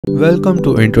Welcome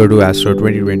to Intro2Astro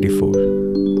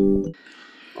 2024.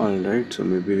 All right, so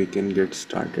maybe we can get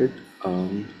started.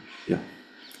 Yeah.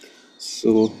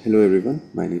 So, hello everyone.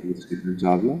 My name is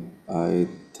Chetan. I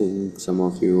think some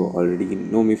of you already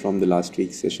know me from the last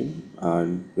week's session,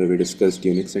 where we discussed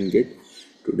Unix and Git.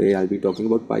 Today, I'll be talking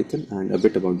about Python and a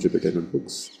bit about Jupyter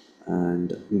Notebooks.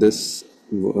 And this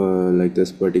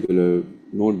particular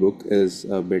notebook is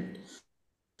a bit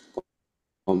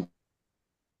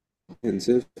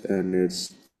comprehensive and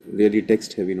it's really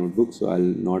text heavy notebook, so I'll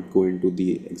not go into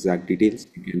the exact details.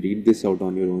 You can read this out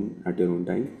on your own at your own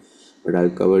time, but I'll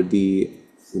cover the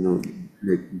you know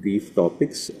like brief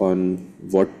topics on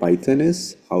what Python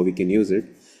is, how we can use it,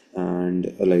 and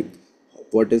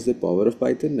what is the power of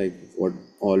Python, like what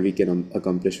all we can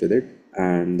accomplish with it,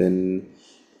 and then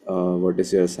what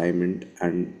is your assignment,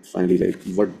 and finally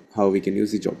what how we can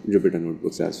use the Jupyter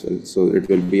notebooks as well. So it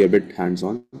will be a bit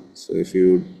hands-on. So if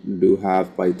you do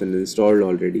have Python installed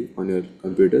already on your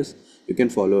computers, you can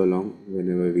follow along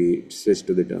whenever we switch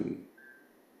to the terminal.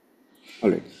 All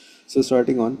right. So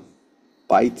starting on,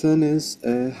 Python is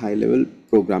a high-level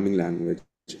programming language,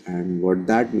 and what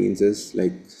that means is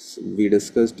we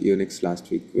discussed Unix last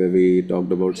week, where we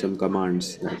talked about some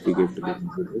commands that we give to the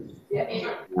computer,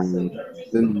 and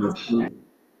then I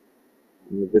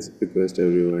just request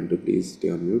everyone to please stay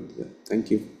on mute. Yeah,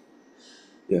 thank you.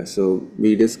 Yeah, so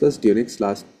we discussed Unix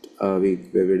last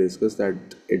week, where we discussed that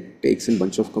it takes in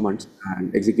bunch of commands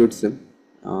and executes them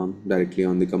directly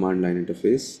on the command line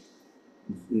interface.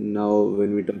 Now,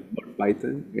 when we talk about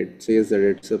Python, it says that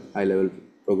it's a high-level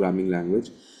programming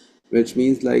language, which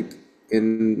means, like,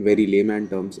 in very layman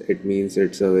terms, it means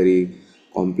it's a very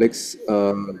complex,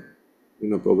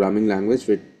 programming language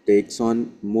which takes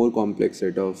on more complex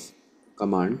set of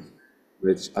commands,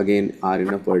 which again are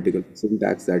in a particular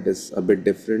syntax that is a bit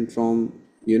different from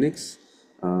Unix,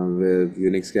 where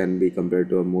Unix can be compared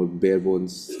to a more bare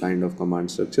bones kind of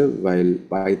command structure, while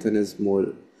Python is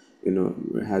more,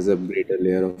 has a greater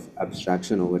layer of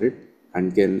abstraction over it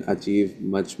and can achieve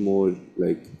much more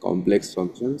like complex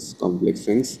functions, complex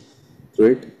things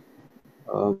through it.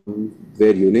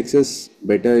 Where Unix is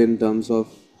better in terms of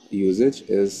usage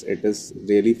is it is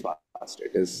really fast.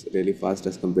 It is really fast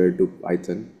as compared to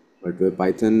Python. But where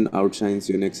Python outshines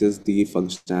Unix is the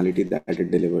functionality that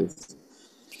it delivers.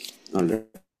 All right.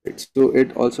 So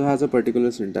it also has a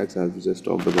particular syntax as we just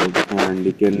talked about, and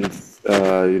you can, we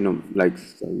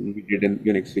did in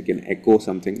Unix, we can echo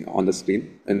something on the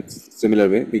screen. In similar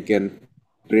way, we can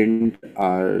print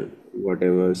our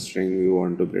whatever string we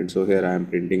want to print. So here I am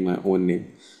printing my own name,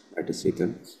 that is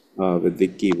Chetan, with the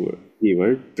keyword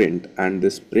print, and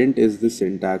this print is the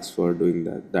syntax for doing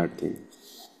that thing,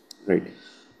 right?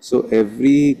 So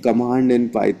every command in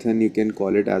Python you can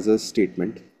call it as a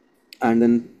statement, and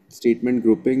then statement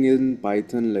grouping in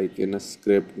Python, like in a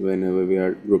script, whenever we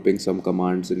are grouping some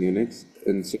commands in Unix,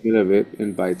 in similar way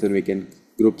in Python we can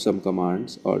group some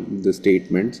commands or the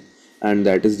statements, and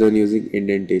that is done using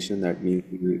indentation. That means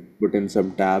we put in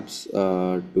some tabs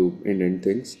to indent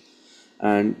things,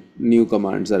 and new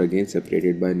commands are again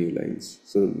separated by new lines.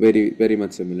 So very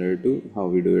much similar to how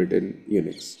we do it in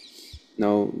Unix.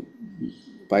 Now,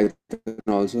 Python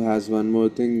also has one more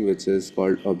thing which is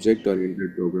called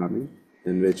object-oriented programming,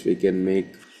 in which we can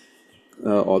make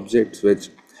objects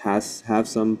which has have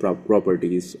some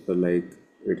properties, like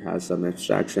it has some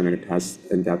abstraction, it has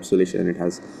encapsulation, it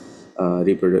has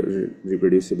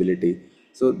reproducibility.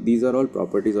 So these are all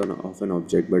properties of an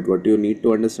object, but what you need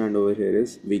to understand over here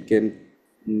is we can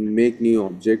make new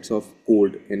objects of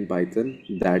code in Python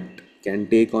that can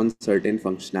take on certain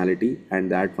functionality,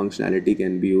 and that functionality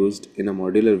can be used in a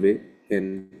modular way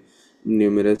in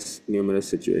numerous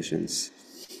situations.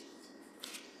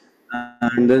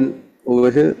 And then over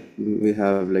here we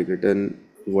have like written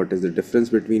what is the difference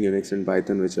between Unix and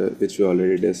Python, which we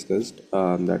already discussed.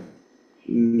 That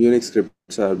Unix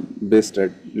scripts are best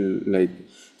at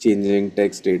changing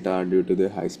text data due to their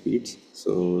high speeds,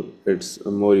 so it's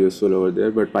more useful over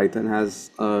there. But Python has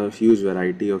a huge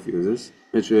variety of uses,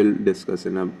 which we'll discuss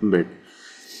in a bit.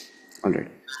 All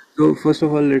right. So first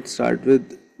of all, let's start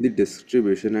with the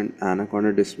distribution and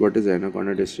Anaconda. What is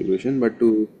Anaconda distribution? But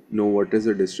to know what is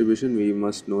a distribution, we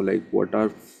must know like what are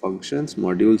functions,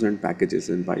 modules, and packages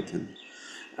in Python.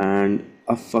 And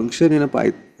a function in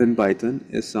Python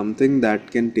is something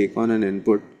that can take on an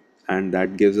input and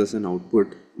that gives us an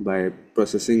output by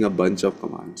processing a bunch of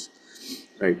commands.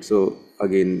 Right. So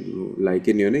again, like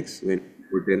in Unix, when you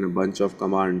put in a bunch of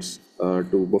commands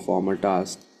to perform a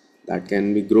task, that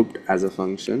can be grouped as a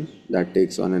function that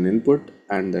takes on an input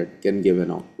and that can give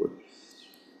an output.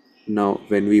 Now,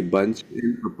 when we bunch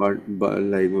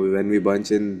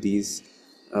in these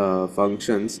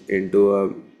functions into a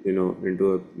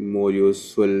into a more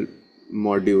useful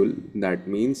module. That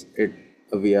means it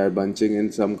we are bunching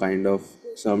in some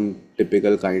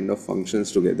typical kind of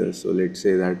functions together. So let's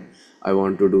say that I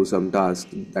want to do some task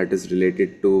that is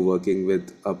related to working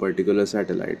with a particular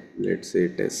satellite, let's say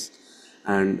TESS,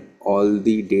 and all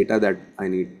the data that I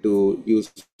need to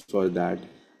use for that,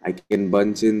 I can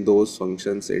bunch in those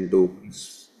functions into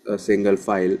a single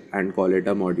file and call it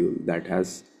a module that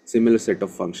has similar set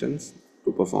of functions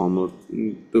to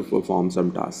perform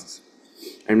some tasks.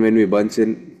 And when we bunch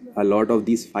in a lot of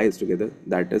these files together,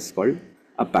 that is called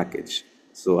a package.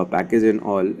 So a package in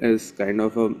all is kind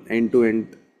of a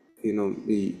end-to-end,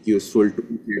 useful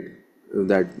toolkit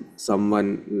that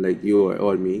someone like you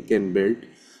or me can build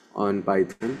on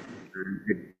Python.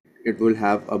 And it will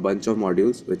have a bunch of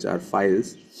modules which are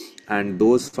files, and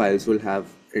those files will have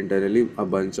internally a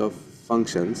bunch of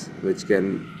functions which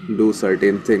can do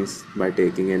certain things by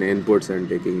taking in inputs and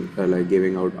taking like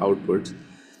giving out outputs.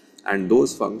 And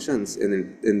those functions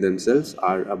in themselves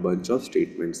are a bunch of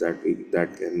statements that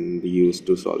can be used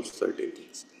to solve certain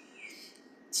things.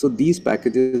 So these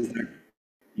packages that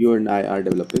you and I are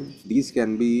developing, these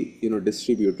can be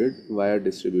distributed via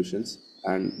distributions.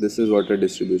 And this is what a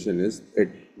distribution is. It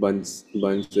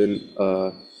bunches in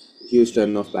a huge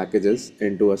ton of packages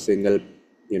into a single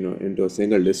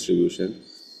distribution.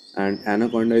 And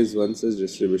Anaconda is one such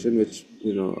distribution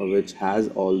which has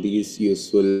all these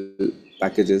useful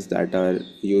packages that are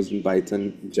used in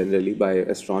Python generally by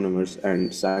astronomers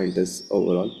and scientists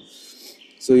overall.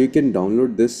 So you can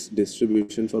download this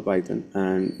distribution for Python,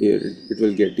 and it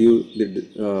will get you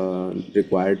the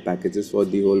required packages for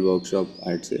the whole workshop,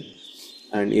 I'd say,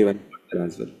 and even further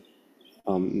as well.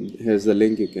 Here's the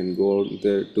link. You can go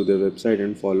there to the website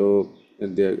and follow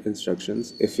their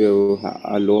instructions. If you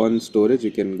are low on storage,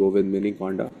 you can go with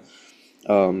Miniconda,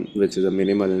 which is a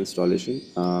minimal installation.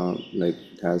 Like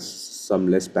it has some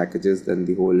less packages than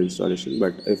the whole installation,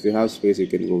 but if you have space, you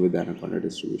can go with Anaconda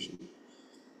distribution.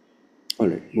 All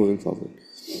right, moving forward.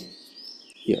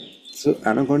 Yeah. So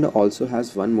Anaconda also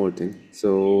has one more thing.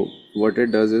 So what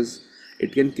it does is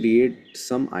it can create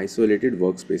some isolated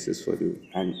workspaces for you.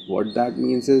 And what that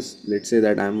means is, let's say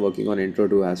that I'm working on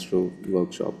Intro2Astro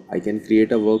workshop. I can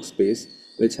create a workspace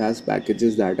which has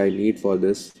packages that I need for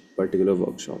this particular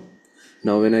workshop.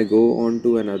 Now, when I go on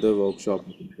to another workshop,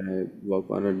 I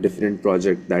work on a different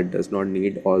project that does not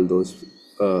need all those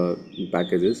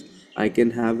packages. I can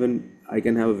have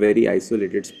a very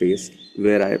isolated space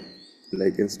where I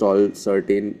like install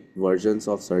certain versions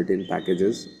of certain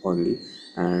packages only,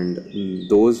 and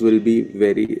those will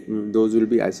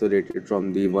be isolated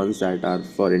from the ones that are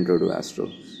for Intro to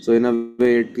Astro. So in a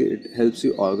way, it helps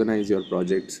you organize your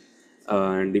projects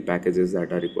and the packages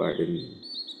that are required in,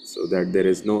 so that there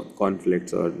is no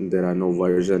conflicts or there are no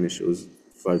version issues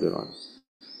further on.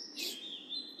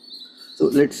 So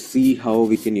let's see how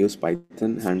we can use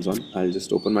Python hands-on. I'll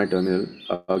just open my terminal.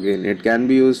 Again, it can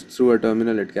be used through a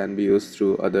terminal. It can be used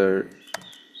through other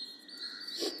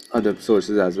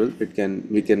sources as well. It can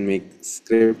We can make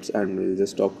scripts, and we'll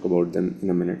just talk about them in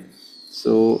a minute.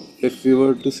 So if we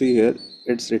were to see here,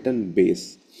 it's written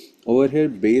base. Over here,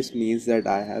 base means that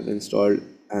I have installed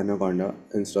Anaconda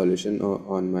installation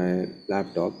on my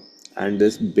laptop, and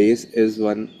this base is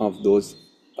one of those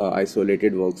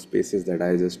isolated workspaces that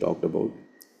I just talked about,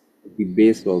 the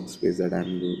base workspace that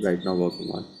I'm right now working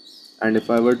on. And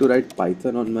if I were to write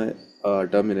Python on my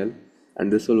terminal,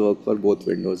 and this will work for both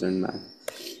Windows and Mac,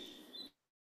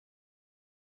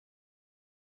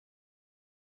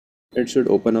 it should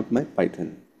open up my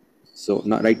Python. So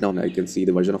now, right now, I can see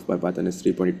the version of my Python is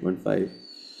 3.8.5.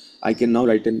 I can now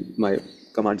write in my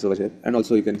commands over here, and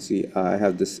also you can see I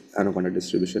have this Anaconda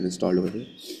distribution installed over here.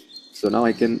 So now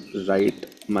I can write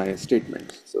my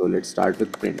statement. So let's start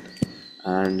with print,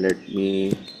 and let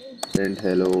me print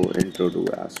hello intro to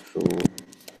Astro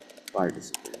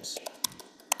participants.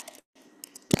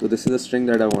 So this is a string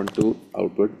that I want to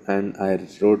output, and I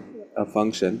wrote a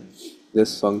function.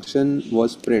 This function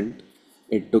was print.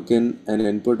 It took in an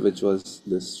input which was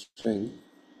this string,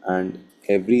 and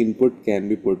every input can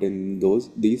be put in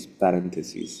these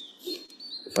parentheses.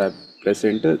 If I press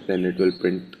enter, then it will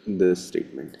print this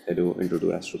statement, hello into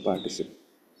to Astro participant.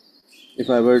 If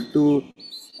I were to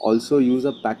also use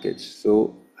a package,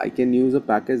 so I can use a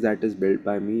package that is built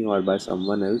by me or by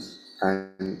someone else,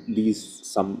 and these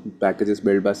some packages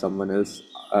built by someone else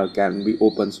can be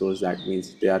open source. That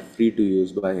means they are free to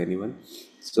use by anyone.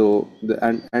 So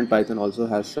and Python also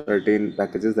has certain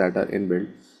packages that are inbuilt.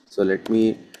 So let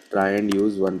me try and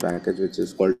use one package which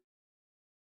is called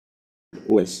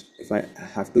OS. If I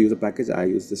have to use a package, I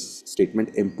use this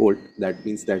statement import. That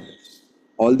means that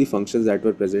all the functions that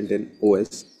were present in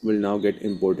OS will now get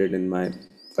imported in my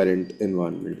current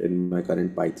environment, in my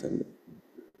current Python.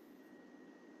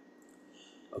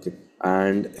 Okay,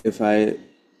 and if I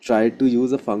try to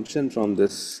use a function from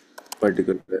this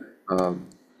particular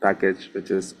package,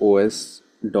 which is OS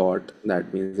dot,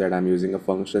 that means that I'm using a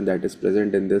function that is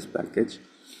present in this package.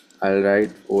 I'll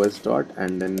write OS dot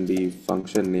and then the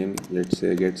function name, let's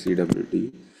say get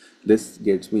CWT. This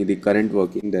gets me the current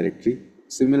working directory,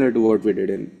 similar to what we did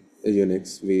in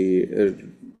Unix. We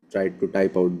tried to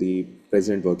type out the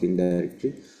present working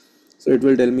directory. So it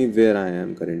will tell me where I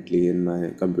am currently in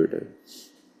my computer.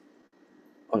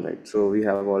 Alright, so we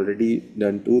have already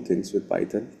done two things with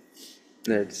Python.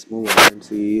 Let's move on and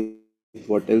see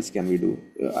what else can we do.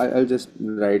 I'll just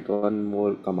write one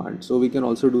more command. So we can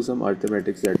also do some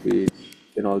arithmetics that we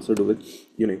can also do with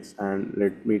Unix. And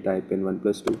let me type in 1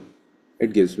 plus 2.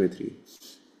 It gives me 3.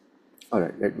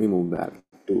 Alright, let me move back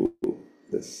to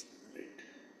this.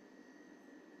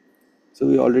 So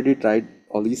we already tried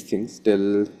all these things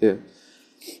till here.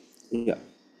 Yeah.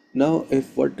 Now,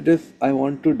 if I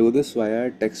want to do this via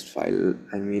a text file,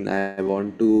 I mean, I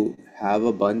want to have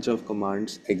a bunch of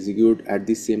commands execute at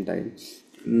the same time,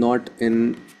 not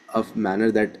in a manner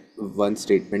that one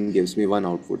statement gives me one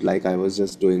output, like I was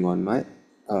just doing on my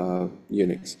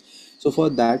Unix. So for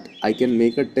that, I can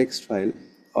make a text file,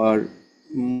 or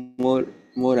more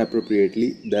more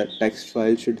appropriately, that text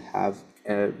file should have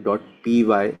a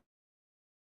 .py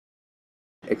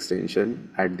extension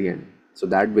at the end. So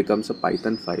that becomes a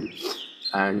Python file,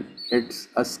 and it's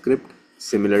a script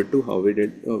similar to how we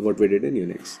did what we did in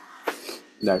Unix.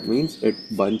 That means it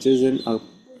bunches in a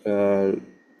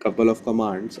couple of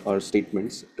commands or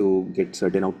statements to get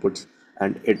certain outputs,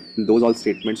 and it those all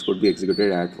statements could be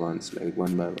executed at once, like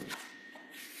one by one.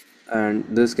 And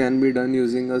this can be done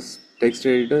using a text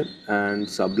editor, and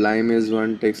Sublime is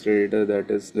one text editor that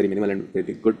is very minimal and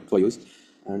very good for use,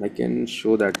 and I can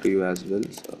show that to you as well.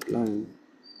 Sublime.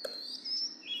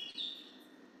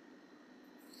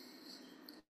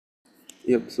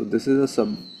 Yep, so this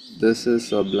is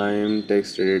Sublime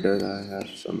text editor. I have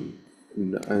some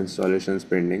installations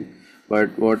pending,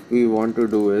 but what we want to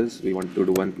do is we want to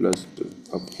do 1 plus 2.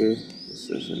 Okay, this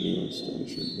is a new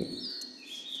installation here.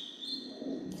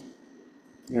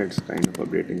 Yeah, it's kind of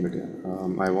updating, but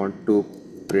yeah, I want to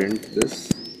print this,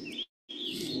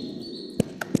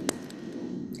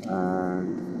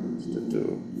 and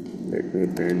let me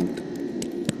print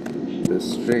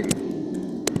this string.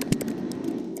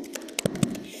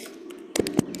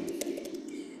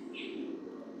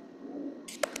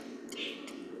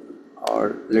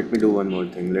 Or let me do one more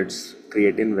thing. Let's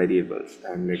create in variables,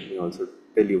 and let me also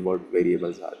tell you what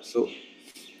variables are. So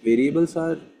variables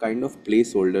are kind of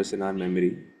placeholders in our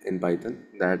memory in Python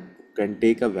that can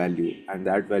take a value, and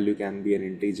that value can be an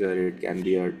integer, it can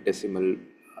be a decimal,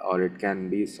 or it can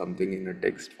be something in a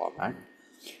text format.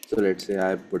 So let's say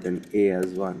I put in a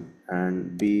as 1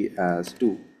 and b as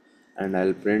 2, and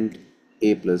I'll print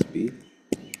a plus b,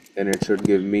 then it should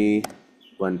give me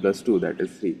 1 plus 2, that is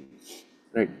 3.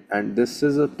 Right, and this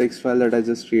is a text file that I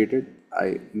just created.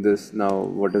 This now,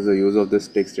 what is the use of this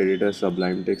text editor,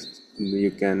 Sublime Text?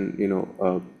 You can,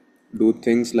 do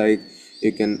things like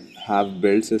you can have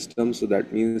build systems. So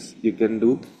that means you can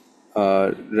do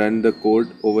run the code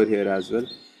over here as well.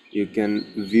 You can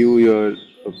view your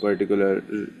particular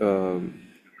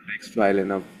text file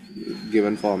in a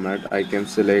given format. I can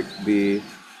select the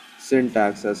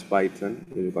syntax as Python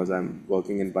because I'm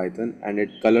working in Python, and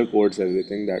it color codes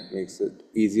everything. That makes it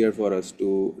easier for us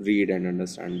to read and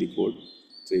understand the code.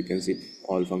 So you can see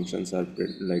all functions are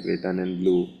like written in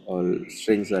blue, all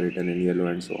strings are written in yellow,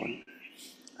 and so on.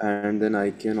 And then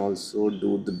I can also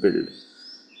do the build.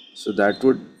 So that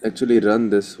would actually run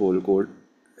this whole code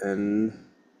in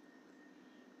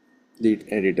the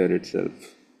editor itself.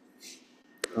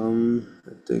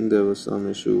 I think there was some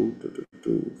issue.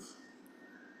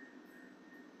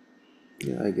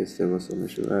 Yeah, I guess there was some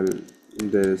issue.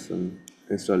 There is some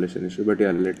installation issue, but yeah,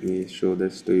 let me show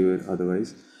this to you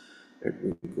otherwise. Let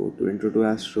me go to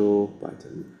Intro2Astro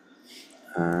Python,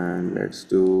 and let's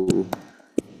do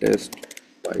test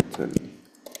Python.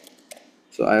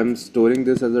 So I am storing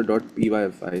this as a .py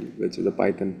file, which is a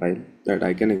Python file that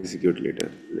I can execute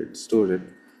later. Let's store it.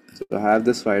 So I have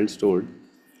this file stored.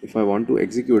 If I want to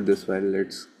execute this file,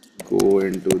 let's go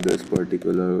into this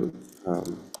particular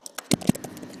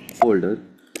folder.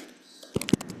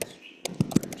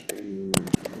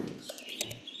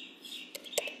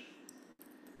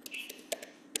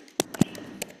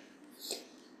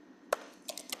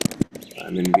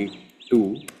 I'm in week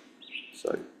 2,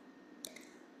 sorry,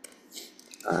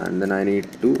 and then I need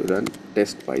to run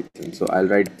test Python. So I'll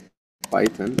write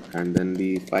Python and then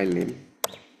the file name,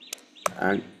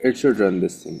 and it should run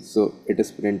this thing. So it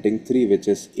is printing 3, which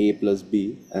is a plus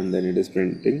b, and then it is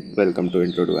printing welcome to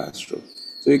Intro to Astro.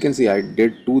 So you can see I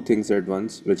did two things at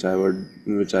once, which I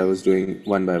was doing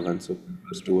one by one. So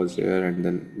first two was here and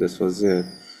then this was here,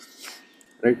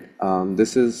 right?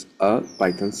 This is a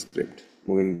Python script.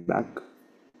 Moving back.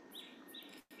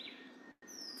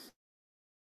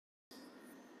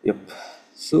 Yep.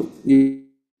 So you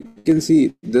can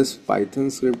see this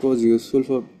Python script was useful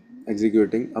for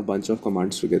executing a bunch of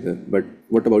commands together. But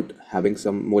what about having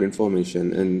some more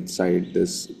information inside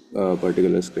this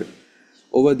particular script?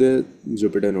 Over there,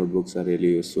 Jupyter notebooks are really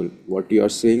useful. What you are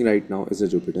seeing right now is a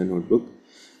Jupyter notebook.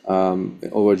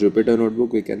 Over Jupyter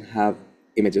notebook, we can have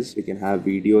images, we can have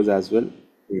videos as well,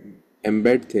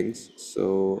 embed things.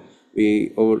 So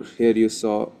we over here you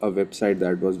saw a website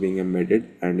that was being embedded,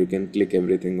 and you can click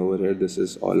everything over here. This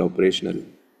is all operational,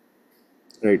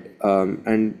 right?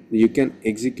 And you can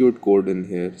execute code in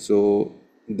here. So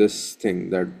this thing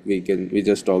that we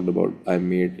just talked about, I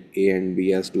made a and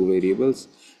b as two variables,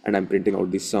 and I'm printing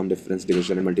out the sum, difference,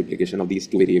 division, and multiplication of these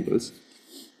two variables.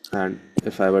 And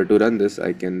if I were to run this,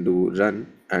 I can do run,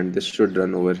 and this should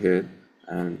run over here,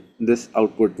 and this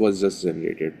output was just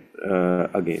generated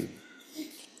again.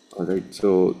 All right,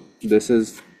 so this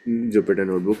is Jupyter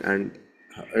Notebook, and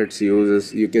its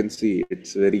uses, you can see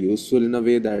it's very useful in a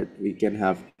way that we can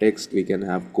have text, we can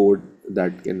have code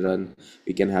that can run,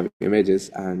 we can have images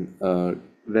and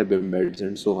web embeds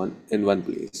and so on in one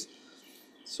place.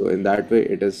 So in that way,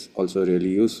 it is also really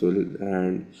useful.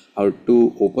 And how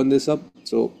to open this up?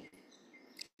 So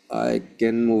I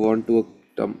can move on to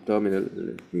a terminal.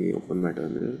 Let me open my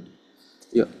terminal.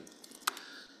 Yeah,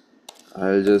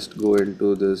 I'll just go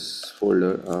into this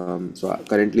folder.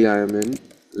 Currently I am in,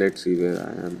 let's see where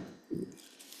I am.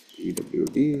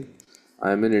 EWD.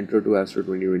 I am in Intro to Astro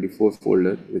 2024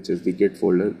 folder, which is the Git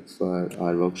folder for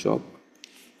our workshop.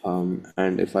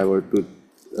 And if I were to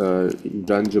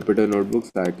run Jupyter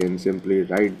Notebooks, I can simply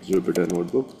write Jupyter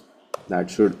Notebook. That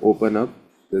should open up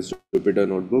this Jupyter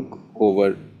Notebook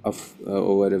over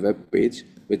a web page,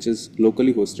 which is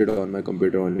locally hosted on my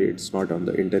computer only. It's not on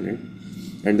the internet.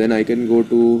 And then I can go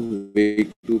to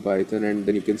Wake to Python, and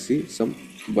then you can see some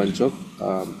bunch of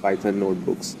Python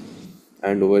notebooks.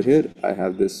 And over here, I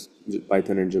have this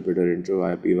Python and Jupyter intro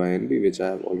IPYNB, which I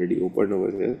have already opened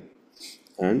over here.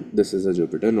 And this is a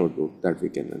Jupyter notebook that we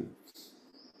can run.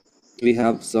 We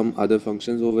have some other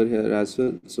functions over here as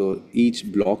well. So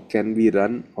each block can be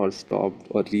run or stopped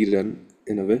or rerun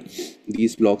in a way.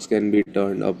 These blocks can be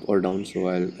turned up or down. So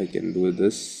I can do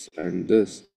this and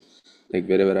this. Like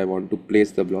wherever I want to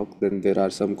place the block, then there are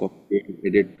some copy and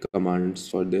edit commands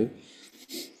for there.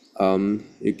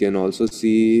 You can also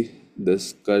see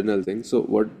this kernel thing. So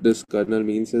what this kernel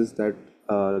means is that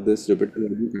this Jupyter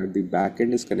notebook at the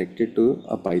backend is connected to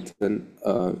a Python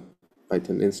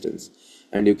instance,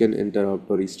 and you can interrupt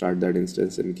or restart that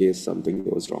instance in case something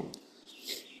goes wrong.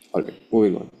 All right,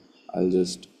 moving on. I'll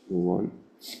just move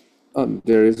on.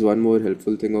 There is one more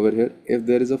helpful thing over here. If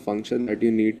there is a function that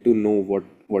you need to know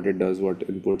what it does, what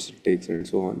inputs it takes, and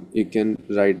so on, you can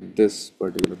write this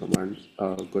particular command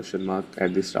question mark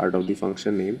at the start of the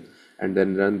function name, and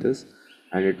then run this,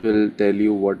 and it will tell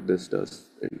you what this does,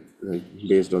 like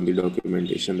based on the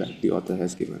documentation that the author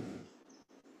has given.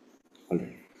 All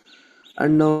right.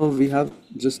 And now we have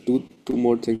just two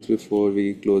more things before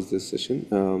we close this session.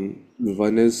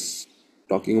 One is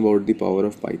talking about the power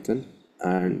of Python,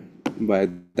 and by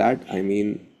that I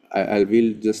mean I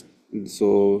will just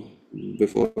so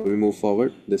before we move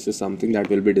forward, this is something that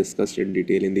will be discussed in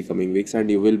detail in the coming weeks,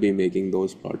 and you will be making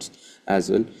those plots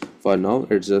as well. For now,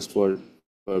 it's just for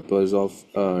purpose of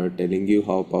telling you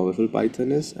how powerful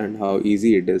Python is and how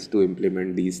easy it is to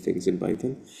implement these things in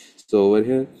Python. So over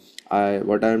here,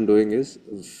 what I am doing is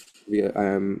I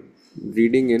am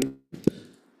reading in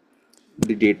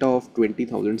the data of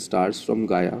 20,000 stars from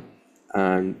Gaia,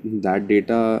 and that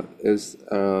data is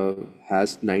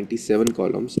has 97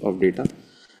 columns of data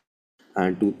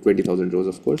and to 20,000 rows,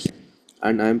 of course.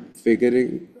 And I'm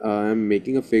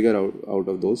making a figure out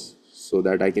of those so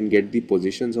that I can get the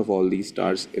positions of all these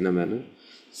stars in a manner.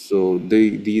 So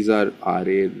these are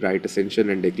RA, right ascension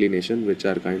and declination, which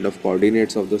are kind of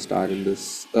coordinates of the star in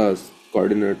this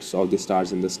coordinates of the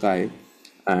stars in the sky.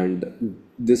 And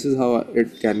this is how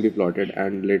it can be plotted,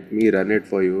 and let me run it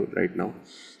for you right now.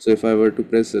 So if I were to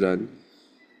press run,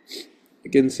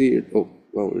 you can see it. Oh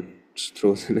wow, it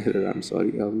throws an error. I'm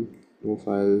sorry. No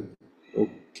file.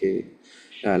 Okay,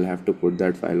 yeah, I'll have to put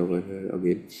that file over here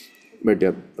again. But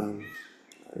yeah,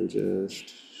 I'll just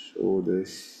show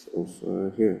this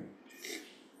over here.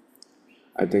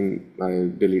 I think I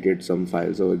deleted some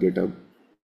files over GitHub.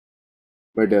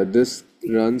 But this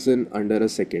runs in under a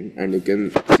second, and you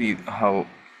can see how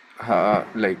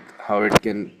it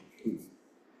can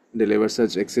deliver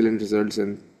such excellent results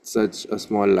in such a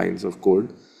small lines of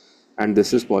code. And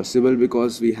this is possible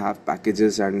because we have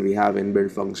packages and we have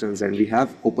inbuilt functions and we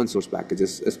have open source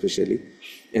packages, especially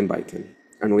in Python.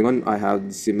 And moving on, I have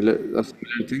a similar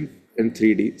thing in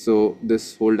 3D. So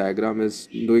this whole diagram is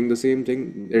doing the same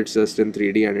thing. It's just in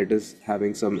 3D, and it is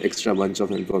having some extra bunch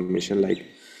of information, like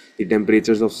the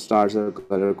temperatures of stars are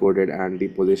color coded and the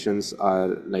positions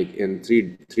are like in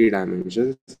three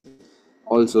dimensions.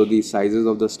 Also, the sizes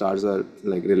of the stars are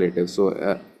like relative,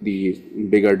 so the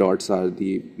bigger dots are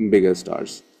the bigger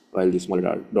stars, while the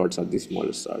smaller dots are the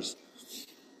smaller stars.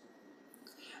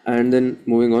 And then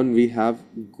moving on, we have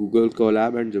Google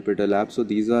Colab and Jupyter Lab. So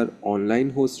these are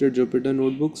online hosted Jupyter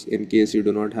notebooks in case you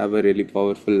do not have a really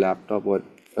powerful laptop, or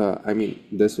I mean,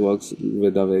 this works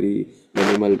with a very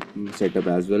minimal setup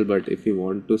as well. But if you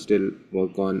want to still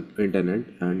work on internet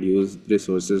and use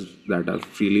resources that are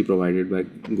freely provided by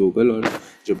Google or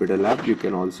Jupyter Lab, you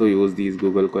can also use these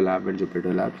Google Colab and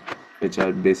Jupyter Labs, which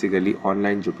are basically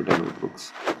online Jupyter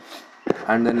notebooks.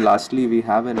 And then lastly, we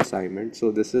have an assignment.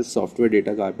 So this is software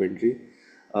data carpentry.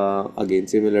 Again,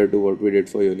 similar to what we did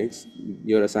for Unix.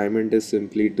 Your assignment is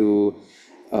simply to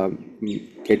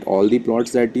get all the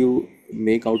plots that you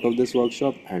make out of this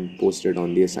workshop and post it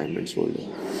on the assignments folder.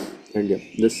 And yeah,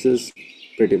 this is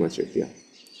pretty much it. Yeah,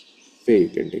 Faye, you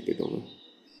can take it over.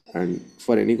 And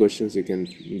for any questions, you can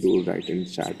do write in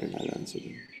chat and I'll answer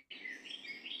them.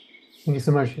 Thank you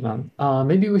so much, Chetan.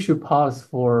 Maybe we should pause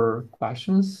for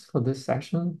questions for this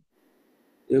session.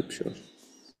 Yep, sure.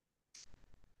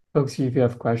 Folks, if you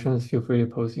have questions, feel free to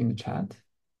post in the chat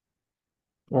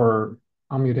or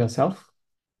unmute yourself.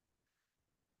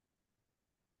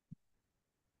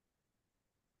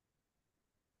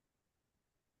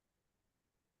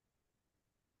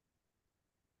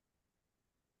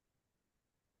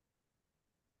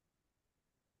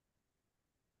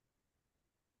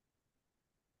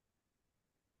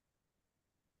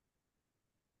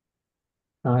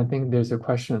 I think there's a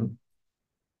question.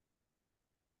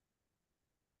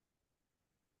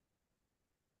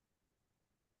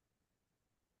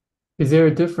 Is there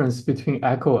a difference between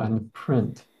echo and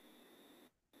print?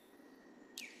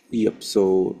 Yep,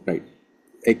 so right.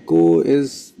 Echo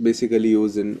is basically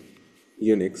used in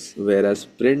Unix, whereas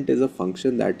print is a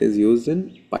function that is used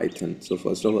in Python. So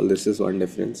first of all, this is one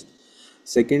difference.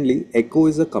 Secondly, echo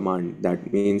is a command.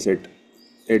 That means it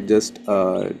just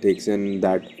takes in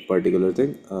that particular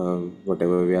thing,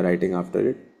 whatever we are writing after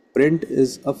it. Print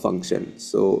is a function,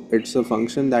 so it's a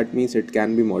function. That means it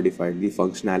can be modified. The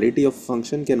functionality of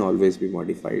function can always be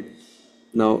modified.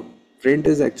 Now, print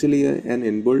is actually an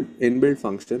inbuilt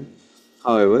function.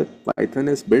 However, Python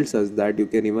is built such that you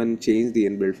can even change the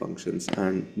inbuilt functions,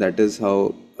 and that is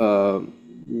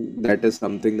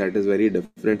something that is very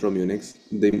different from Unix.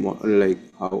 Like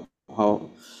how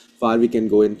far we can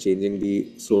go in changing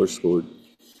the source code.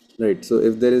 Right. So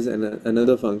if there is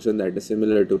another function that is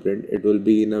similar to print, it will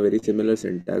be in a very similar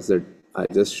syntax that I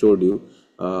just showed you.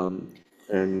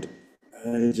 And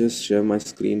I'll just share my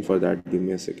screen for that. Give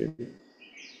me a second.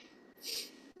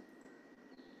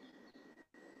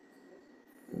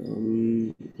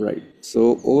 Right.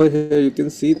 So over here you can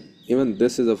see even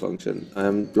this is a function. I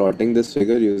am plotting this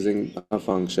figure using a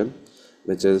function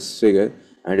which is figure,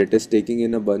 and it is taking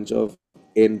in a bunch of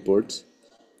inputs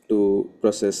to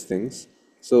process things.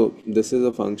 So this is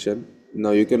a function.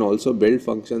 Now you can also build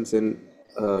functions in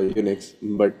Unix,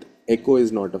 but echo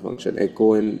is not a function.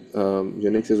 Echo in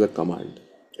Unix is a command.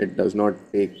 It does not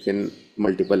take in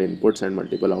multiple inputs and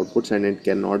multiple outputs, and it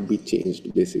cannot be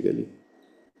changed basically.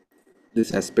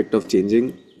 This aspect of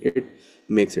changing it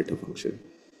makes it a function.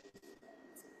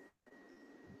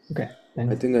 Okay, I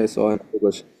thanks. think I saw another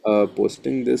question.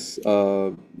 Posting this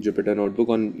Jupyter notebook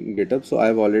on GitHub. So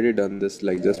I've already done this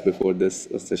like just before this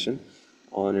session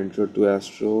on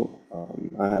Intro2Astro.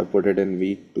 I have put it in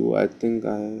week 2. I think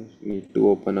I need to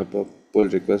open up a pull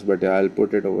request, but yeah, I'll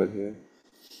put it over here.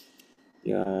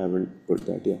 Yeah, I haven't put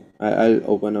that. Yeah, I'll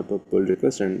open up a pull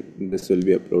request, and this will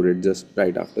be uploaded just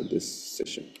right after this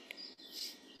session.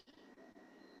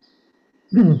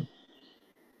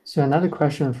 So another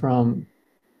question from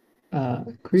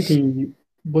Kriti,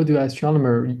 what do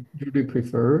astronomers usually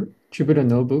prefer, Jupyter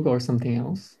Notebook or something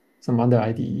else, some other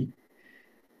IDE?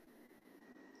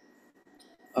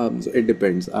 So it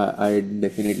depends. I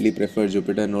definitely prefer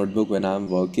Jupyter Notebook when I'm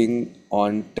working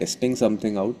on testing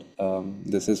something out.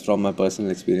 This is from my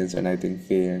personal experience, and I think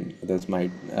Faye and others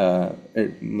might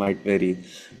it might vary.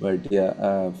 But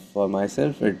yeah, for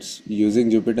myself, it's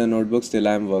using Jupyter Notebook. Still,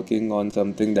 I'm working on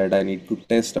something that I need to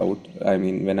test out. I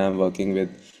mean, when I'm working with,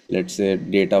 let's say,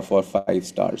 data for 5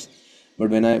 stars. But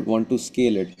when I want to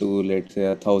scale it to, let's say,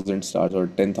 1,000 stars or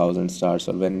 10,000 stars,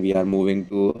 or when we are moving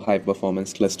to high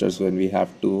performance clusters, when we have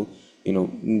to,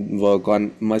 work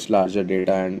on much larger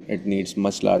data and it needs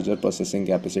much larger processing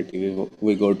capacity,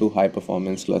 we go to high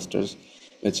performance clusters,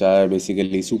 which are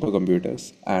basically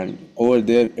supercomputers. And over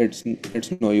there, it's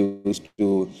no use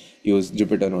to use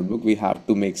Jupyter Notebook. We have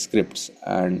to make scripts,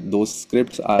 and those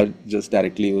scripts are just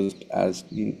directly used as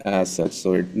such.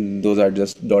 So those are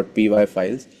just .py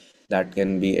files that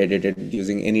can be edited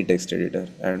using any text editor.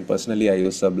 And personally, I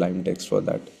use Sublime Text for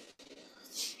that.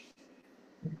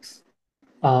 Thanks.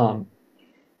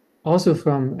 Also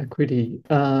from Equity,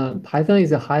 Python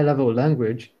is a high-level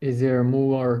language. Is there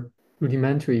more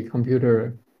rudimentary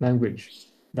computer language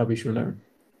that we should learn?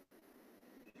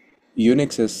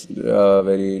 Unix is a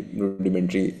very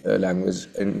rudimentary language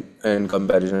in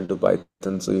comparison to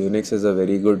Python. So Unix is a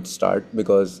very good start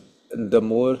because the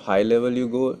more high level you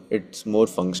go, it's more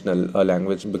functional. A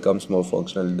language becomes more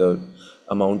functional. The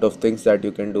amount of things that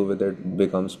you can do with it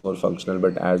becomes more functional.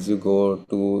 But as you go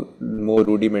to more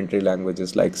rudimentary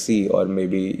languages like C or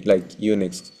maybe like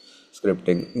Unix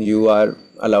scripting, you are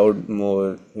allowed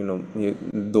more,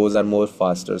 those are more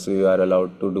faster. So you are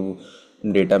allowed to do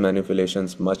data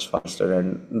manipulations much faster,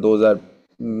 and those are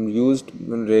used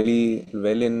really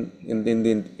well in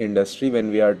the industry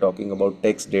when we are talking about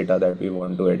text data that we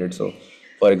want to edit. So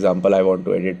for example, I want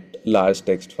to edit large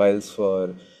text files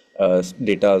for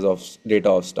data of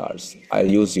stars. I'll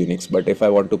use Unix. But if I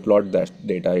want to plot that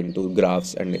data into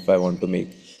graphs, and if I want to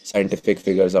make scientific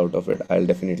figures out of it, I'll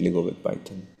definitely go with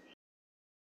Python.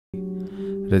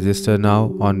 Register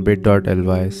now on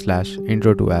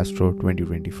bit.ly/Intro2Astro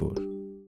 2024.